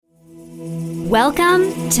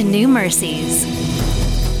Welcome to New Mercies,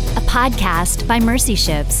 a podcast by Mercy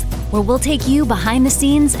Ships, where we'll take you behind the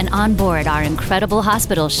scenes and on board our incredible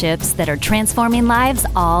hospital ships that are transforming lives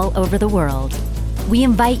all over the world. We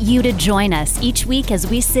invite you to join us each week as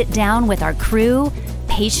we sit down with our crew,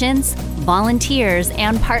 patients, volunteers,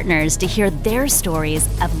 and partners to hear their stories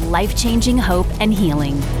of life-changing hope and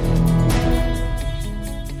healing.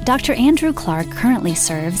 Dr. Andrew Clark currently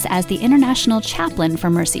serves as the International Chaplain for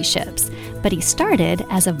Mercy Ships, but he started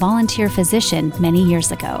as a volunteer physician many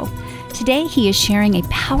years ago. Today, he is sharing a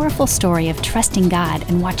powerful story of trusting God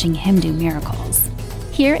and watching Him do miracles.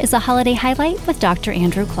 Here is a holiday highlight with Dr.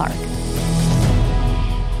 Andrew Clark.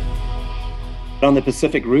 On the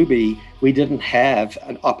Pacific Ruby, we didn't have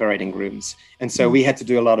an operating rooms, and so we had to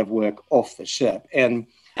do a lot of work off the ship. And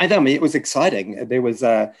I mean, it was exciting. There was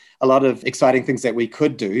a lot of exciting things that we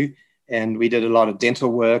could do, and we did a lot of dental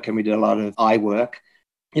work and we did a lot of eye work.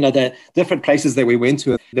 You know, the different places that we went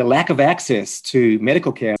to, the lack of access to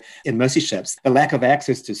medical care in Mercy Ships, the lack of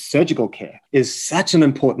access to surgical care is such an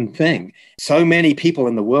important thing. So many people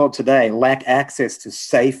in the world today lack access to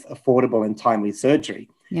safe, affordable, and timely surgery.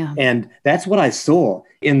 Yeah. And that's what I saw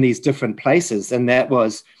in these different places. And that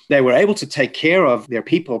was, they were able to take care of their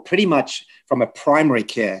people pretty much from a primary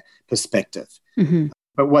care perspective. Mm-hmm.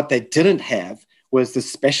 But what they didn't have was the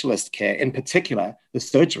specialist care, in particular, the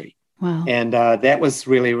surgery. Wow. And that was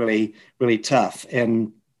really, really, really tough.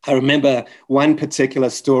 And I remember one particular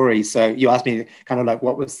story. So you asked me kind of like,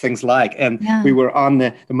 what was things like? And we were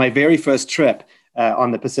on my very first trip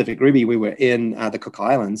on the Pacific Ruby. We were in the Cook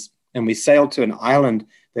Islands, and we sailed to an island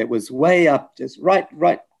that was way up, just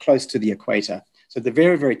right close to the equator. So the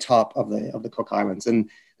very, very top of the Cook Islands. And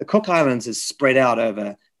the Cook Islands is spread out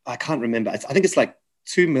over, I can't remember, I think it's like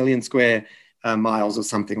 2 million square miles or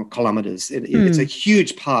something, or kilometers. It's a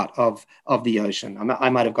huge part of the ocean. I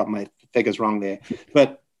might have got my figures wrong there,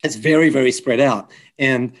 but it's very, very spread out.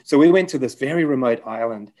 And so we went to this very remote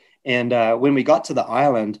island. And when we got to the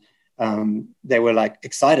island, they were like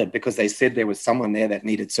excited because they said there was someone there that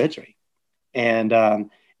needed surgery. And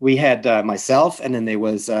we had myself, and then there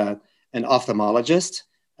was an ophthalmologist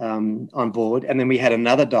on board. And then we had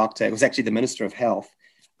another doctor. It was actually the Minister of Health.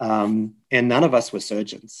 And none of us were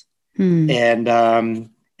surgeons. And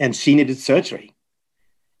she needed surgery.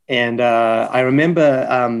 And I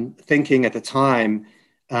remember thinking at the time,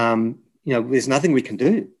 there's nothing we can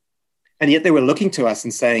do. And yet they were looking to us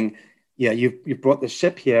and saying, yeah, you've brought the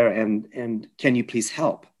ship here, and can you please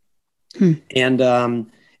help? And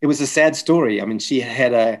it was a sad story. I mean, she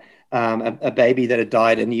had a baby that had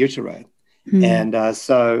died in utero. And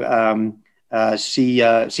so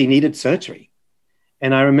she needed surgery.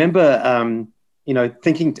 And I remember,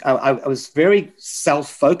 thinking I was very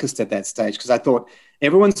self-focused at that stage, because I thought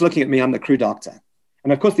everyone's looking at me. I'm the crew doctor.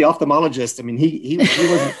 And of course, the ophthalmologist, I mean, he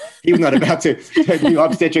was not about to do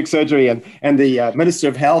obstetric surgery. And the Minister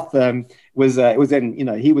of Health was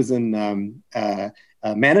in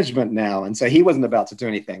management now. And so he wasn't about to do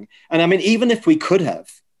anything. And I mean, even if we could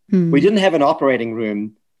have, we didn't have an operating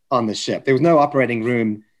room on the ship. There was no operating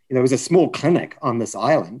room. There was a small clinic on this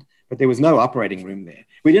island, but there was no operating room there.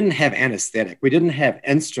 We didn't have anesthetic. We didn't have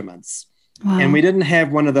instruments. Wow. And we didn't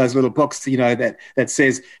have one of those little books, that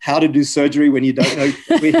says how to do surgery when you don't know.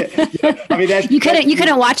 You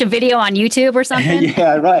couldn't watch a video on YouTube or something.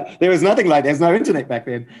 Yeah, right. There was nothing like that. There's no internet back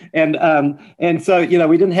then, and so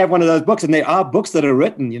we didn't have one of those books. And there are books that are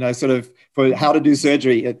written, sort of for how to do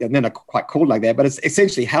surgery, and they're not quite called like that, but it's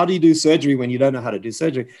essentially how do you do surgery when you don't know how to do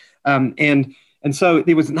surgery, And so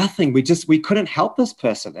there was nothing. We couldn't help this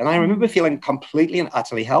person, and I remember feeling completely and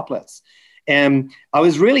utterly helpless. And I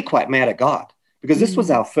was really quite mad at God, because this was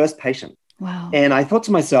our first patient. Wow. And I thought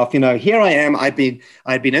to myself, here I am. I'd been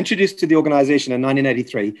introduced to the organization in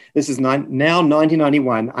 1983. This is now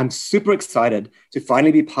 1991. I'm super excited to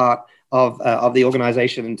finally be part of the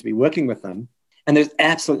organization and to be working with them. And there's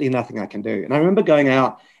absolutely nothing I can do. And I remember going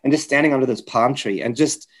out and just standing under this palm tree and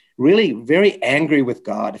just really very angry with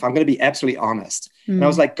God, if I'm going to be absolutely honest. And I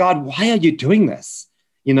was like, God, why are you doing this?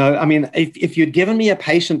 I mean, if you'd given me a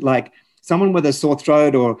patient like someone with a sore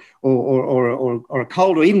throat or a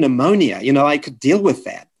cold or even pneumonia, I could deal with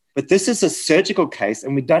that. But this is a surgical case,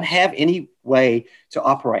 and we don't have any way to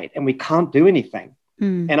operate, and we can't do anything.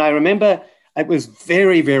 And I remember it was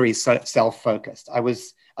very, very self-focused. I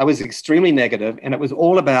was extremely negative, and it was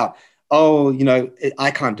all about,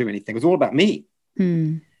 I can't do anything. It was all about me.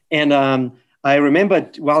 And I remember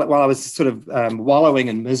while I was sort of wallowing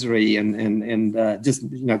in misery and just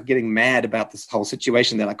getting mad about this whole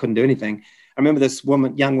situation that I couldn't do anything, I remember this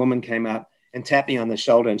young woman came up and tapped me on the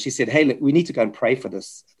shoulder, and she said, "Hey, look, we need to go and pray for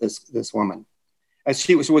this woman."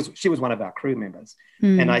 She was one of our crew members.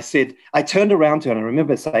 And I turned around to her, and I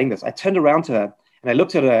remember saying this. I turned around to her and I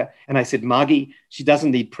looked at her and I said, Margie, she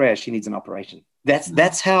doesn't need prayer. She needs an operation.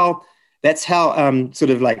 That's how sort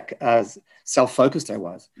of like self-focused I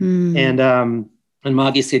was. And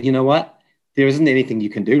Margie said, you know what? There isn't anything you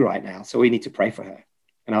can do right now. So we need to pray for her.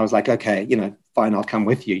 And I was like, okay, fine, I'll come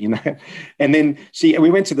with you, And then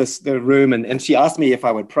we went to the room and she asked me if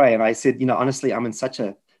I would pray. And I said, honestly, I'm in such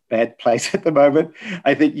a bad place at the moment.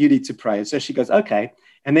 I think you need to pray. So she goes, okay.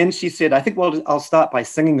 And then she said, I think, well, I'll start by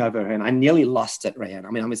singing over her. And I nearly lost it, Rayanne.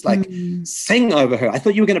 I was like, sing over her. I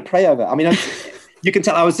thought you were going to pray over her. You can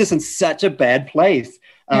tell I was just in such a bad place,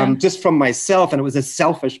 just from myself. And it was a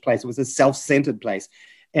selfish place. It was a self-centered place.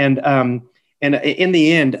 And in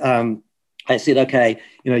the end, I said, okay,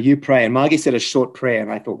 you pray. And Margie said a short prayer.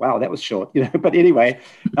 And I thought, wow, that was short, But anyway,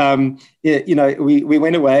 we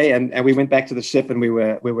went away and we went back to the ship, and we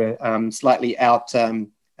were slightly out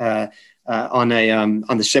on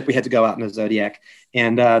the ship. We had to go out in the Zodiac.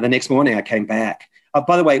 And the next morning I came back.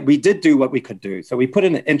 By the way, we did do what we could do. So we put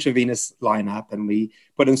in an intravenous line up and we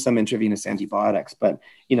put in some intravenous antibiotics. But,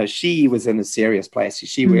 she was in a serious place.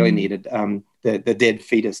 She really needed the dead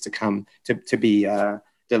fetus to come to be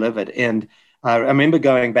delivered. And I remember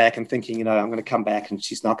going back and thinking, I'm going to come back and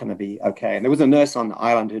she's not going to be okay. And there was a nurse on the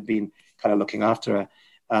island who'd been kind of looking after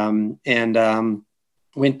her.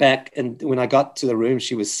 Went back, and when I got to the room,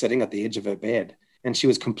 she was sitting at the edge of her bed. And she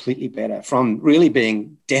was completely better from really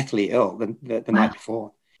being deathly ill the night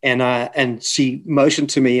before. And she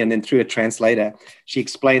motioned to me, and then through a translator, she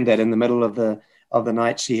explained that in the middle of the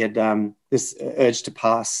night, she had this urge to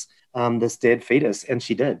pass this dead fetus, and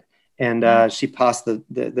she did. And she passed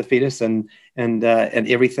the fetus and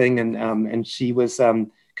everything, and she was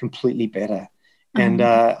completely better. And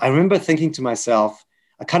I remember thinking to myself,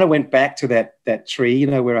 I kind of went back to that tree,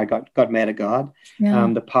 where I got mad at God,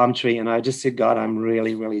 the palm tree. And I just said, God, I'm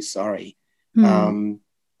really, really sorry.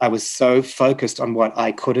 I was so focused on what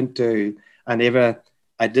I couldn't do. I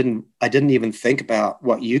didn't even think about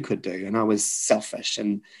what you could do. And I was selfish.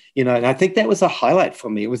 And, and I think that was a highlight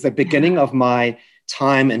for me. It was the beginning of my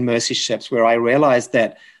time in Mercy Ships, where I realized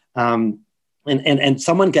that, and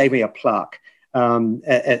someone gave me a plaque. And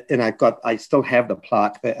I still have the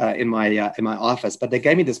plaque in my office, but they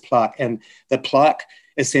gave me this plaque, and the plaque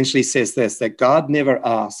essentially says this: that God never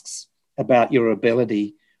asks about your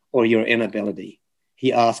ability or your inability.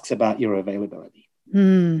 He asks about your availability.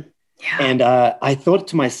 And I thought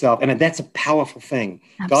to myself, and that's a powerful thing.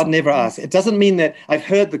 Absolutely. God never asks. It doesn't mean that I've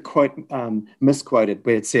heard the quote misquoted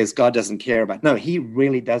where it says God doesn't care about. No, he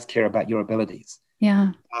really does care about your abilities.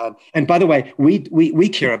 Yeah. And by the way, we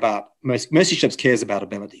care about Mercy Ships cares about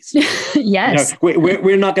abilities. Yes.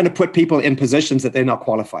 We're not going to put people in positions that they're not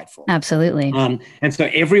qualified for. Absolutely. And so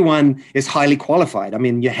everyone is highly qualified.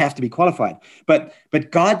 You have to be qualified. But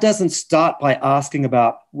God doesn't start by asking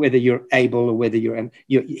about whether you're able or whether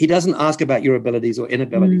he doesn't ask about your abilities or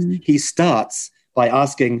inabilities. He starts by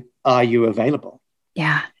asking, are you available?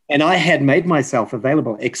 Yeah. And I had made myself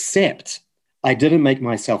available, except I didn't make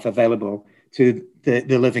myself available to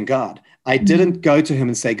the living God. I didn't go to him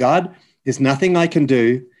and say, God, there's nothing I can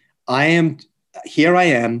do. I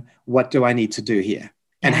am. What do I need to do here?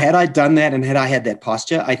 And had I done that, and had I had that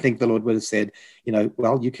posture, I think the Lord would have said,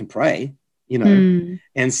 well, you can pray,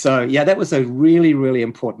 And so, that was a really, really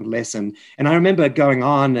important lesson. And I remember going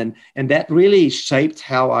on, and that really shaped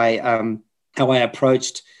how I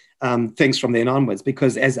approached things from then onwards,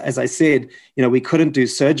 because as I said, we couldn't do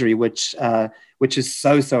surgery, which is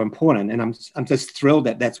so important. And I'm just thrilled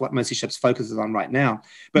that that's what Mercy Ships focuses on right now.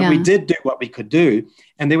 But we did do what we could do.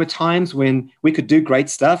 And there were times when we could do great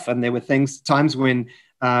stuff. And there were times when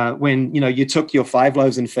you took your 5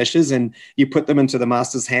 loaves and fishes and you put them into the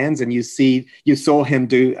master's hands, and you saw him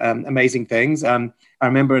do amazing things. I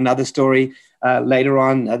remember another story later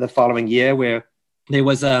on the following year where there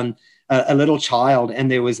was a little child, and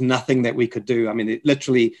there was nothing that we could do.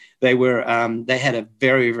 Literally, they had a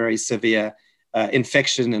very, very severe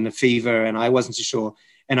infection and a fever, and I wasn't too sure.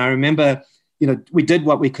 And I remember, we did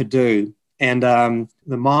what we could do. And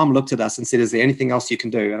the mom looked at us and said, is there anything else you can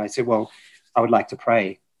do? And I said, well, I would like to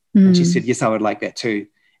pray. And she said, yes, I would like that too.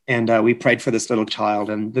 And we prayed for this little child.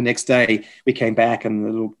 And the next day we came back,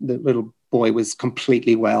 and the little boy was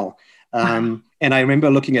completely well. And I remember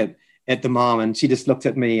looking at the mom, and she just looked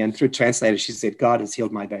at me, and through translator, she said, God has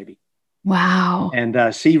healed my baby. Wow.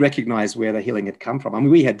 And she recognized where the healing had come from.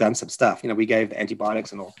 We had done some stuff, we gave the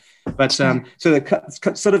antibiotics and all. But so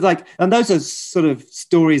the sort of like, and those are sort of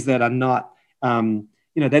stories that are not,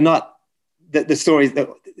 they're not the stories that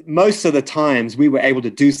most of the times we were able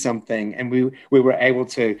to do something, and we were able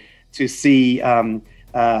to to see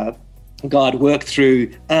God work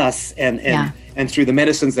through us and through the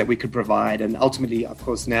medicines that we could provide, and ultimately, of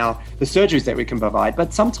course, now the surgeries that we can provide.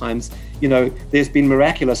 But sometimes, there's been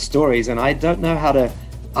miraculous stories, and I don't know how to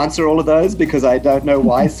answer all of those because I don't know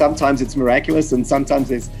why. Sometimes it's miraculous, and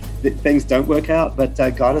sometimes things don't work out. But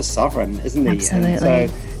God is sovereign, isn't He? Absolutely. And so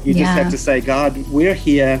you just have to say, God, we're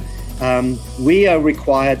here. We are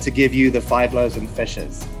required to give you the 5 loaves and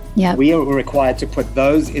fishes. Yep. We are required to put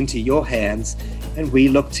those into your hands, and we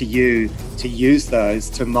look to you to use those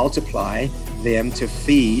to multiply them to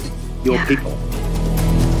feed your people.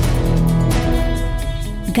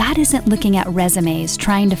 God isn't looking at resumes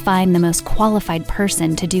trying to find the most qualified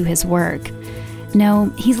person to do His work.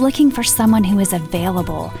 No, He's looking for someone who is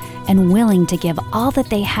available and willing to give all that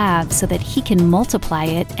they have so that He can multiply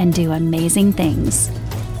it and do amazing things.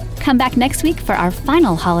 Come back next week for our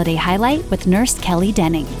final holiday highlight with Nurse Kelly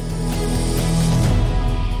Denning.